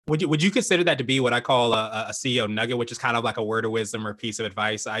Would you consider that to be what I call a CEO nugget, which is kind of like a word of wisdom or piece of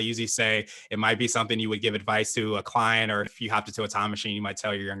advice? I usually say it might be something you would give advice to a client, or if you hopped into a time machine, you might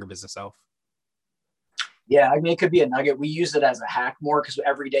tell your younger business self. Yeah, I mean, it could be a nugget. We use it as a hack more because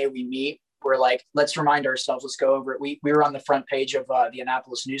every day we meet, we're like, let's remind ourselves, let's go over it. We were on the front page of the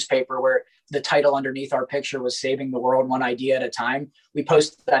Annapolis newspaper where the title underneath our picture was Saving the World One Idea at a Time. We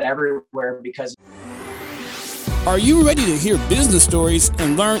post that everywhere because... Are you ready to hear business stories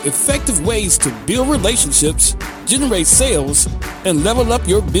and learn effective ways to build relationships, generate sales, and level up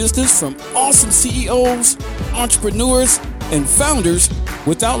your business from awesome CEOs, entrepreneurs, and founders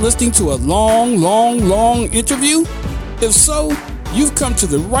without listening to a long interview? If so, you've come to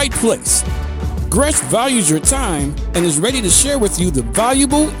the right place. Gresh values your time and is ready to share with you the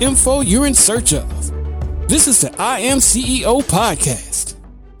valuable info you're in search of. This is the I Am CEO podcast.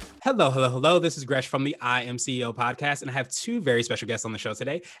 Hello. This is Gresh from the I Am CEO podcast, and I have two very special guests on the show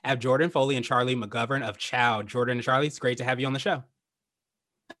today. I have Jordan Foley and Charlie McGovern of Chow. Jordan and Charlie, it's great to have you on the show.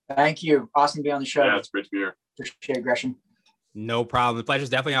 Thank you. Awesome to be on the show. Yeah, it's great to be here. Appreciate it, Gresham. No problem. The pleasure is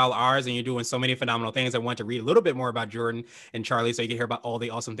definitely all ours, and you're doing so many phenomenal things. I want to read a little bit more about Jordan and Charlie, so you can hear about all the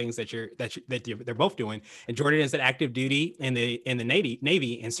awesome things that they're both doing. And Jordan is an active duty in the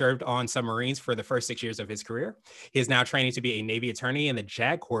Navy and served on submarines for the first 6 years of his career. He is now training to be a Navy attorney in the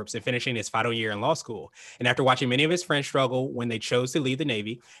JAG Corps and finishing his final year in law school. And after watching many of his friends struggle when they chose to leave the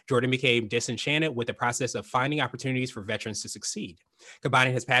Navy, Jordan became disenchanted with the process of finding opportunities for veterans to succeed.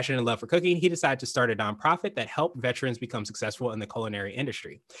 Combining his passion and love for cooking, he decided to start a nonprofit that helped veterans become successful in the culinary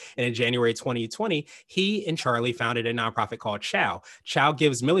industry. And in January 2020, he and Charlie founded a nonprofit called Chow. Chow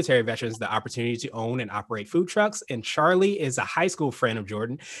gives military veterans the opportunity to own and operate food trucks. And Charlie is a high school friend of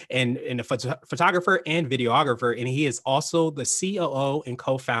Jordan and a photographer and videographer. And he is also the COO and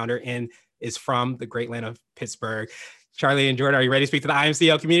co-founder and is from the great land of Pittsburgh. Charlie and Jordan, are you ready to speak to the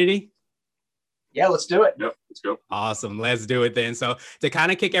IMCO community? Yeah, let's do it. Yep, let's go. Awesome. Let's do it then. So to kind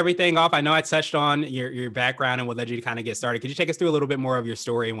of kick everything off, I know I touched on your background and what led you to kind of get started. Could you take us through a little bit more of your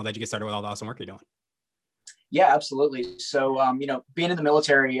story and what led you to get started with all the awesome work you're doing? Yeah, absolutely. So, being in the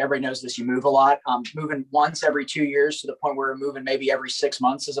military, everybody knows this, you move a lot, moving once every 2 years to the point where we're moving maybe every 6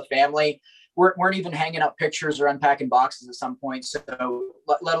 months as a family. We weren't even hanging up pictures or unpacking boxes at some point. So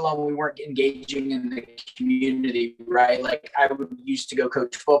let alone we weren't engaging in the community, right? Like I used to go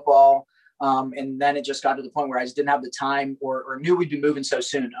coach football. And then it just got to the point where I just didn't have the time or knew we'd be moving so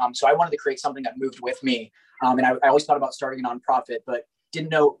soon. So I wanted to create something that moved with me. And I always thought about starting a nonprofit, but didn't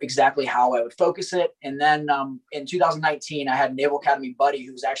know exactly how I would focus it. And then in 2019, I had a Naval Academy buddy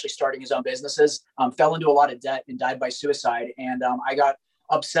who was actually starting his own businesses, fell into a lot of debt and died by suicide. And I got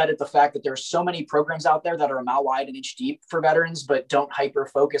upset at the fact that there's so many programs out there that are a mile wide and inch deep for veterans, but don't hyper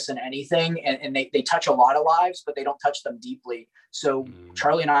focus on anything. And they touch a lot of lives, but they don't touch them deeply. So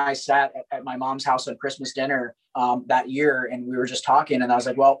Charlie and I sat at my mom's house on Christmas dinner that year, and we were just talking. And I was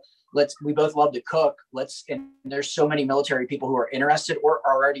like, well, we both love to cook. And there's so many military people who are interested or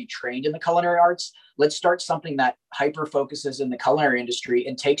are already trained in the culinary arts. Let's start something that hyper focuses in the culinary industry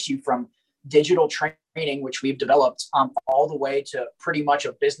and takes you from digital training, which we've developed, all the way to pretty much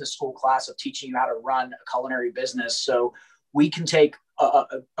a business school class of teaching you how to run a culinary business. So we can take a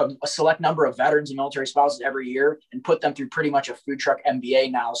select number of veterans and military spouses every year and put them through pretty much a food truck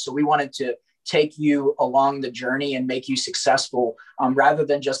MBA now. So we wanted to take you along the journey and make you successful rather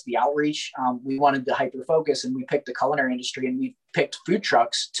than just the outreach. We wanted to hyper focus, and we picked the culinary industry, and we picked food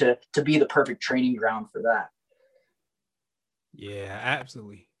trucks to be the perfect training ground for that. Yeah,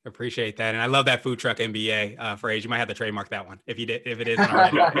 absolutely. Appreciate that. And I love that food truck MBA phrase. You might have to trademark that one if it isn't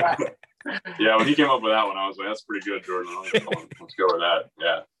already. Yeah, when he came up with that one, I was like, that's pretty good, Jordan. Let's go with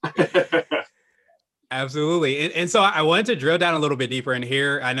that. Yeah. Absolutely. And so I wanted to drill down a little bit deeper in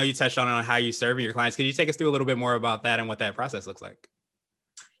here. I know you touched on how you serve your clients. Could you take us through a little bit more about that and what that process looks like?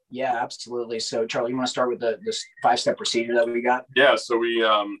 Yeah, absolutely. So Charlie, you want to start with this 5-step procedure that we got? Yeah. So we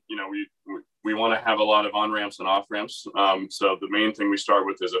want to have a lot of on-ramps and off-ramps. So the main thing we start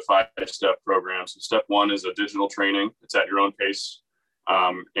with is a 5-step program. So step 1 is a digital training. It's at your own pace.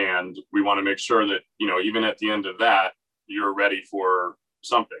 And we want to make sure that, even at the end of that, you're ready for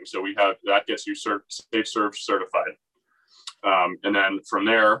something. So that gets you SafeServe certified. And then from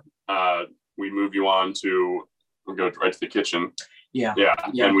there, we move you on we'll go right to the kitchen. Yeah.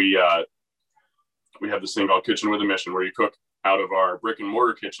 And we have this thing called Kitchen with a Mission, where you cook out of our brick and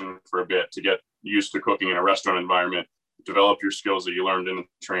mortar kitchen for a bit to get used to cooking in a restaurant environment, develop your skills that you learned in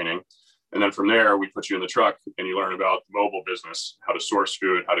training. And then from there, we put you in the truck and you learn about mobile business, how to source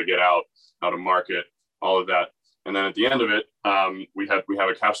food, how to get out, how to market, all of that. And then at the end of it, we have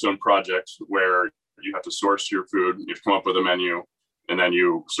a capstone project where you have to source your food, you have to come up with a menu, and then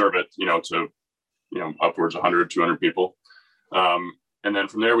you serve it, to, upwards of 100, 200 people. And then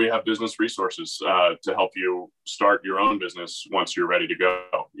from there, we have business resources to help you start your own business once you're ready to go.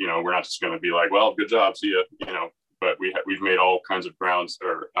 We're not just going to be like, well, good job, see ya, but we've made all kinds of grounds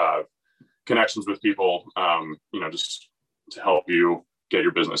or connections with people, just to help you get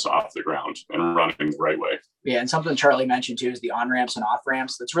your business off the ground and running the right way. Yeah. And something Charlie mentioned too is the on-ramps and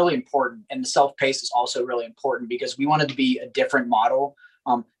off-ramps. That's really important. And the self-pace is also really important because we wanted to be a different model.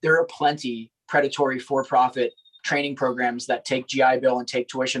 There are plenty predatory for-profit training programs that take GI Bill and take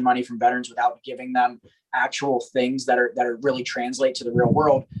tuition money from veterans without giving them actual things that are really translate to the real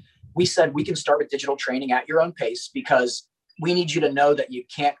world. We said we can start with digital training at your own pace because we need you to know that you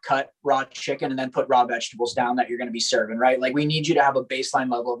can't cut raw chicken and then put raw vegetables down that you're going to be serving, right? Like we need you to have a baseline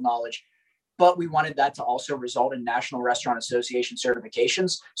level of knowledge, but we wanted that to also result in National Restaurant Association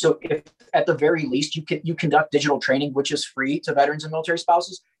certifications. So if at the very least you conduct digital training, which is free to veterans and military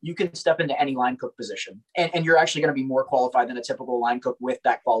spouses, you can step into any line cook position. And you're actually going to be more qualified than a typical line cook with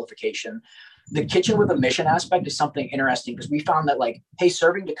that qualification. The kitchen with a mission aspect is something interesting because we found that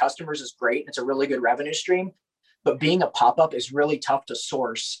serving to customers is great. It's a really good revenue stream. But being a pop-up is really tough to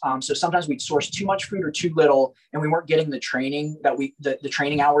source. So sometimes we'd source too much food or too little, and we weren't getting the training that the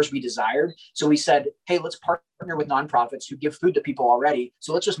training hours we desired. So we said, hey, let's partner with nonprofits who give food to people already.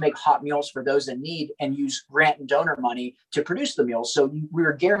 So let's just make hot meals for those in need and use grant and donor money to produce the meals. So we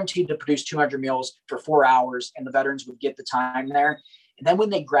were guaranteed to produce 200 meals for 4 hours, and the veterans would get the time there. And then when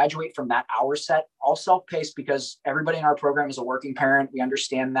they graduate from that hour set, all self-paced because everybody in our program is a working parent. We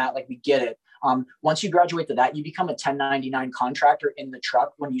understand that, we get it. Once you graduate to that, you become a 1099 contractor in the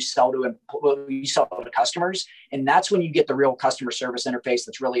truck when you sell to customers. And that's when you get the real customer service interface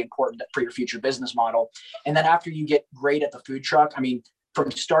that's really important for your future business model. And then after you get great at the food truck, from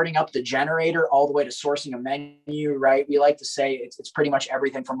starting up the generator all the way to sourcing a menu, right? We like to say it's pretty much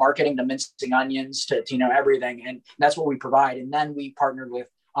everything from marketing to mincing onions to everything. And that's what we provide. And then we partnered with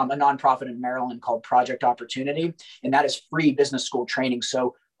a nonprofit in Maryland called Project Opportunity. And that is free business school training.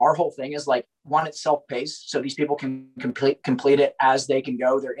 So our whole thing is one, it's self-paced. So these people can complete it as they can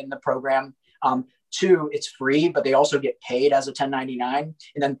go. They're in the program. 2, it's free, but they also get paid as a 1099.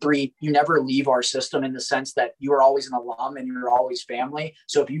 And then 3, you never leave our system in the sense that you are always an alum and you're always family.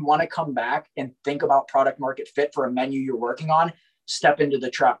 So if you want to come back and think about product market fit for a menu you're working on, step into the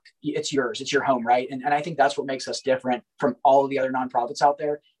truck. It's yours. It's your home, right? And I think that's what makes us different from all of the other nonprofits out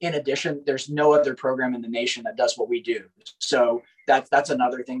there. In addition, there's no other program in the nation that does what we do. So that's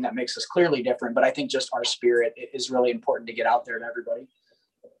another thing that makes us clearly different. But I think just our spirit is really important to get out there to everybody.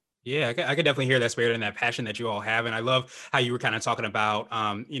 Yeah, I could definitely hear that spirit and that passion that you all have. And I love how you were kind of talking about,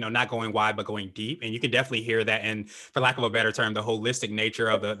 not going wide, but going deep. And you can definitely hear that. And for lack of a better term, the holistic nature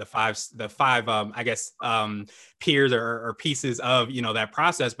of the five, peers or pieces of, that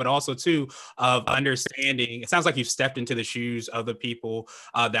process, but also too of understanding. It sounds like you've stepped into the shoes of the people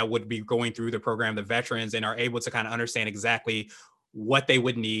that would be going through the program, the veterans, and are able to kind of understand exactly what they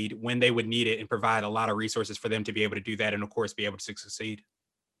would need, when they would need it, and provide a lot of resources for them to be able to do that. And of course, be able to succeed.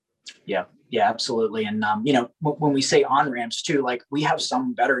 Yeah, absolutely. And, when we say on-ramps too, we have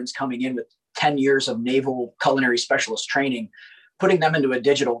some veterans coming in with 10 years of naval culinary specialist training. Putting them into a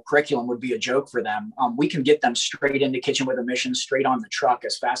digital curriculum would be a joke for them. We can get them straight into Kitchen with a Mission, straight on the truck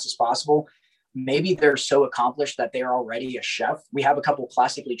as fast as possible. Maybe they're so accomplished that they're already a chef. We have a couple of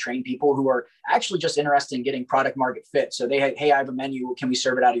classically trained people who are actually just interested in getting product market fit. So hey, I have a menu. Can we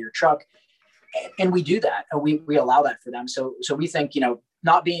serve it out of your truck? And we do that. And we allow that for them. So we think,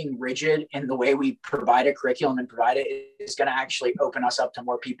 not being rigid in the way we provide a curriculum and provide it is going to actually open us up to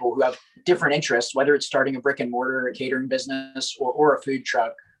more people who have different interests, whether it's starting a brick and mortar, a catering business, or a food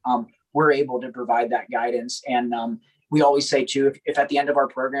truck. We're able to provide that guidance. And we always say too, if at the end of our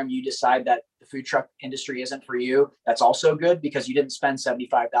program, you decide that the food truck industry isn't for you, that's also good because you didn't spend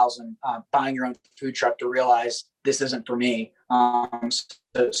 $75,000 buying your own food truck to realize this isn't for me.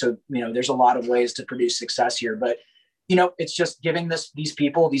 So there's a lot of ways to produce success here, but it's just giving these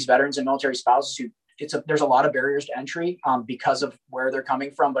people, these veterans and military spouses there's a lot of barriers to entry because of where they're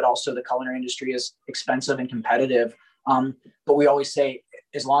coming from, but also the culinary industry is expensive and competitive. But we always say,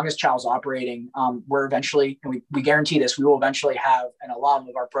 as long as Chow's operating, we're eventually, and we guarantee this, we will eventually have an alum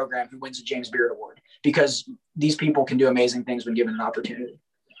of our program who wins a James Beard Award because these people can do amazing things when given an opportunity.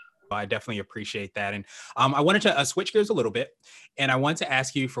 I definitely appreciate that. And I wanted to switch gears a little bit. And I want to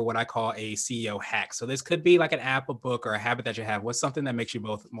ask you for what I call a CEO hack. So this could be like an app, a book, or a habit that you have. What's something that makes you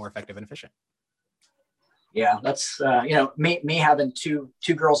both more effective and efficient? Yeah, that's, me having two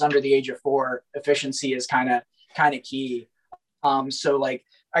girls under the age of 4, efficiency is kind of key. So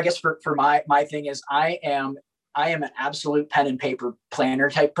I guess for my thing is I am I am an absolute pen and paper planner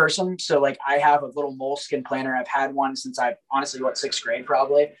type person. So like I have a little moleskin planner. I've had one since I've honestly, sixth grade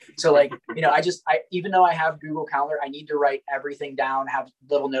probably. So like, I even though I have Google Calendar, I need to write everything down, have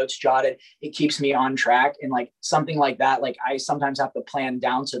little notes jotted. It keeps me on track. And like something like that, like I sometimes have to plan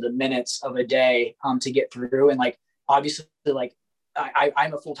down to the minutes of a day to get through. And like, obviously like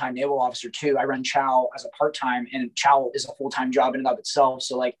I'm a full-time naval officer too. I run Chow as a part-time, and Chow is a full-time job in and of itself.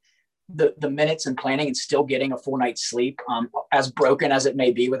 So like, the minutes and planning and still getting a full night's sleep, as broken as it may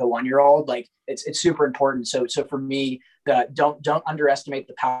be with a 1-year-old, like it's super important. So for me, don't underestimate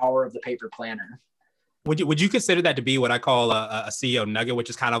the power of the paper planner. Would you consider that to be what I call a CEO nugget, which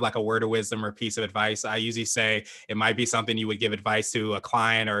is kind of like a word of wisdom or piece of advice? I usually say it might be something you would give advice to a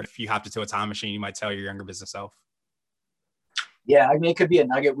client, or if you hopped into a time machine, you might tell your younger business self. Yeah, I mean, it could be a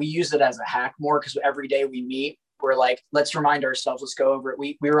nugget. We use it as a hack more because every day we meet, we're like, let's remind ourselves, let's go over it.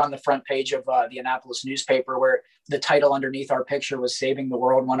 We were on the front page of the Annapolis newspaper where the title underneath our picture was "Saving the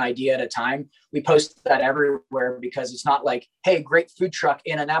World One Idea at a Time." We post that everywhere because it's not like, hey, great food truck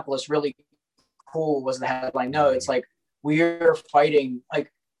in Annapolis, really cool was the headline. No, it's like we're fighting,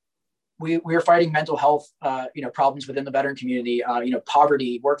 like we're fighting mental health, problems within the veteran community,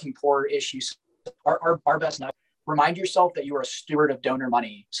 poverty, working poor issues. Our best nugget. Remind yourself that you are a steward of donor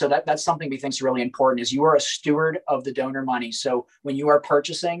money. So that's something we think is really important, is you are a steward of the donor money. So when you are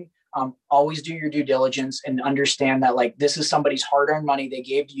purchasing, always do your due diligence and understand that like this is somebody's hard-earned money they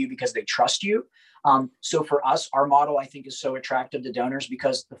gave to you because they trust you. So for us, our model, I think, is so attractive to donors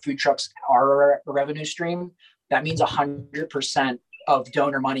because the food trucks are a revenue stream. That means 100% of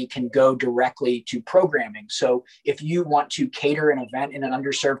donor money can go directly to programming. So if you want to cater an event in an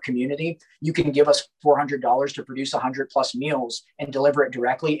underserved community, you can give us $400 to produce 100+ meals and deliver it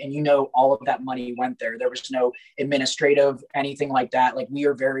directly. And all of that money went there. There was no administrative, anything like that. Like we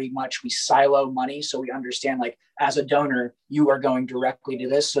we silo money. So we understand, like, as a donor, you are going directly to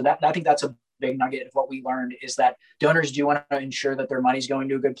this. So I think that's a big nugget of what we learned, is that donors do want to ensure that their money's going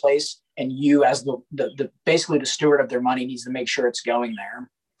to a good place, and you as the basically the steward of their money needs to make sure it's going there.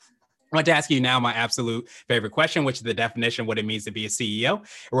 I want to ask you now my absolute favorite question, which is the definition of what it means to be a CEO.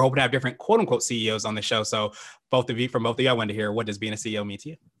 We're hoping to have different quote unquote CEOs on the show. So from both of you, I wanted to hear, what does being a CEO mean to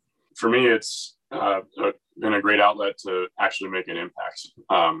you? For me, it's been a great outlet to actually make an impact,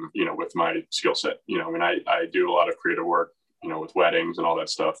 with my skill set. I do a lot of creative work, with weddings and all that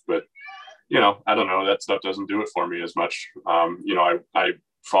stuff, but I don't know, that stuff doesn't do it for me as much. I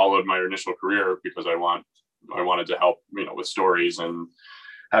followed my initial career because I wanted to help, with stories and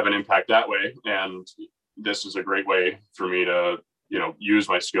have an impact that way. And this is a great way for me to, use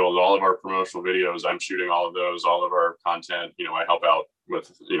my skills. All of our promotional videos, I'm shooting all of those, all of our content, I help out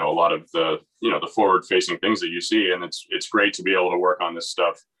with, a lot of the, the forward facing things that you see. And it's great to be able to work on this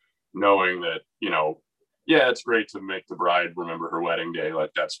stuff, knowing that, yeah, it's great to make the bride remember her wedding day.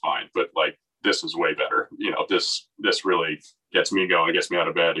 Like, that's fine. But like, this is way better. This really gets me going. It gets me out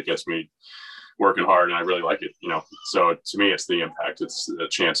of bed. It gets me working hard, and I really like it. So to me, it's the impact. It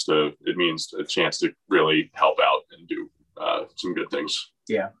means a chance to really help out and do some good things.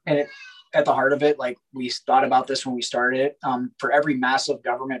 Yeah. And at the heart of it, like we thought about this when we started it, for every massive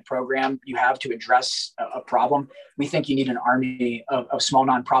government program you have to address a problem, we think you need an army of small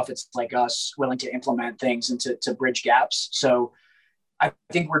nonprofits like us willing to implement things and to bridge gaps. So I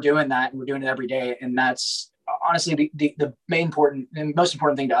think we're doing that, and we're doing it every day. And that's honestly the most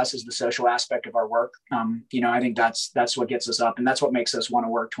important thing to us is the social aspect of our work. I think that's what gets us up, and that's what makes us want to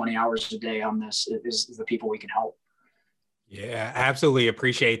work 20 hours a day on this is the people we can help. Yeah, I absolutely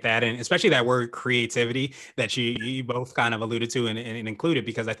appreciate that. And especially that word creativity that you both kind of alluded to and included,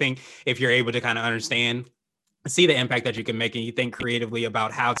 because I think if you're able to kind of see the impact that you can make, and you think creatively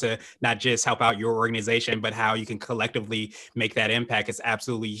about how to not just help out your organization, but how you can collectively make that impact, is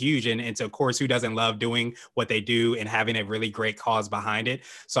absolutely huge. And so, of course, who doesn't love doing what they do and having a really great cause behind it?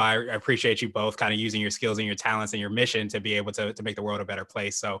 So I appreciate you both kind of using your skills and your talents and your mission to be able to make the world a better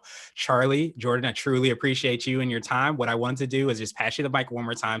place. So Charlie, Jordan, I truly appreciate you and your time. What I want to do is just pass you the mic one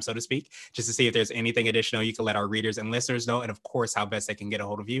more time, so to speak, just to see if there's anything additional you can let our readers and listeners know, and of course, how best they can get a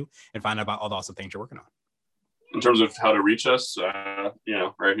hold of you and find out about all the awesome things you're working on. In terms of how to reach us, right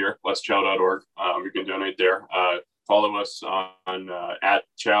here, letschow.org. You can donate there. Follow us on at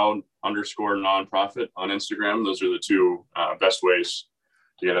chow_nonprofit on Instagram. Those are the two best ways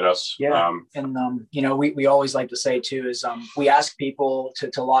to get at us. Yeah. We always like to say too, is we ask people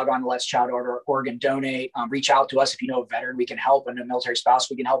to log on to letschow.org and donate, reach out to us. If you know a veteran we can help, and a military spouse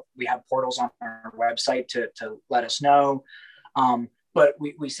we can help. We have portals on our website to let us know. But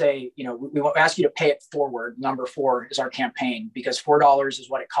we say, we ask you to pay it forward. Number 4 is our campaign, because $4 is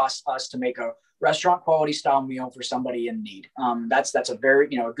what it costs us to make a restaurant quality style meal for somebody in need. That's a very,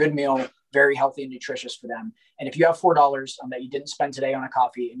 a good meal, very healthy and nutritious for them. And if you have $4 that you didn't spend today on a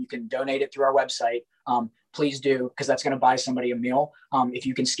coffee and you can donate it through our website, please do, because that's going to buy somebody a meal. If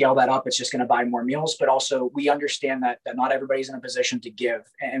you can scale that up, it's just going to buy more meals. But also we understand that not everybody's in a position to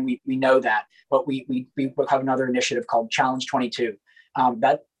give. And we know that, but we have another initiative called Challenge 22.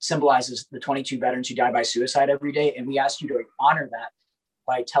 That symbolizes the 22 veterans who die by suicide every day. And we ask you to honor that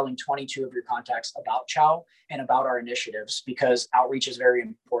by telling 22 of your contacts about CHOW and about our initiatives, because outreach is very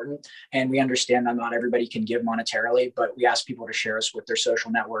important. And we understand that not everybody can give monetarily, but we ask people to share us with their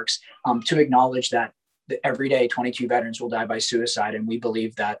social networks to acknowledge that every day 22 veterans will die by suicide. And we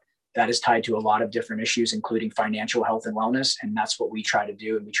believe that is tied to a lot of different issues, including financial health and wellness. And that's what we try to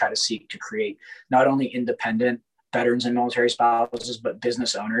do. And we try to seek to create not only independent veterans and military spouses, but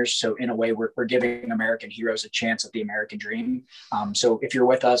business owners. So in a way, we're giving American heroes a chance at the American dream. So if you're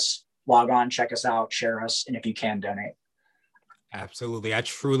with us, log on, check us out, share us, and if you can, donate. Absolutely. I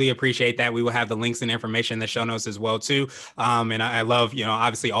truly appreciate that. We will have the links and information in the show notes as well, too. And I love,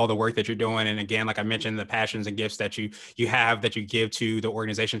 obviously all the work that you're doing. And again, like I mentioned, the passions and gifts that you have, that you give to the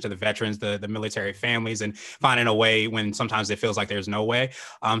organization, to the veterans, the military families, and finding a way when sometimes it feels like there's no way.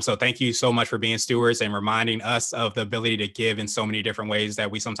 So thank you so much for being stewards and reminding us of the ability to give in so many different ways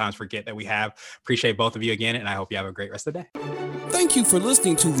that we sometimes forget that we have. Appreciate both of you again. And I hope you have a great rest of the day. Thank you for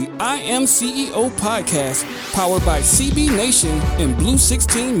listening to the I Am CEO podcast, powered by CB Nation and Blue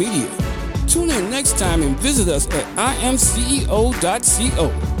 16 Media. Tune in next time and visit us at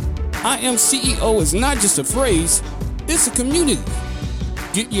imceo.co. I Am CEO is not just a phrase, it's a community.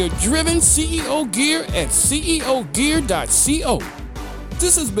 Get your driven CEO gear at ceogear.co.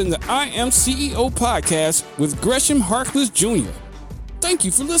 This has been the I Am CEO podcast with Gresham Harkless Jr. Thank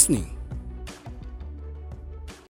you for listening.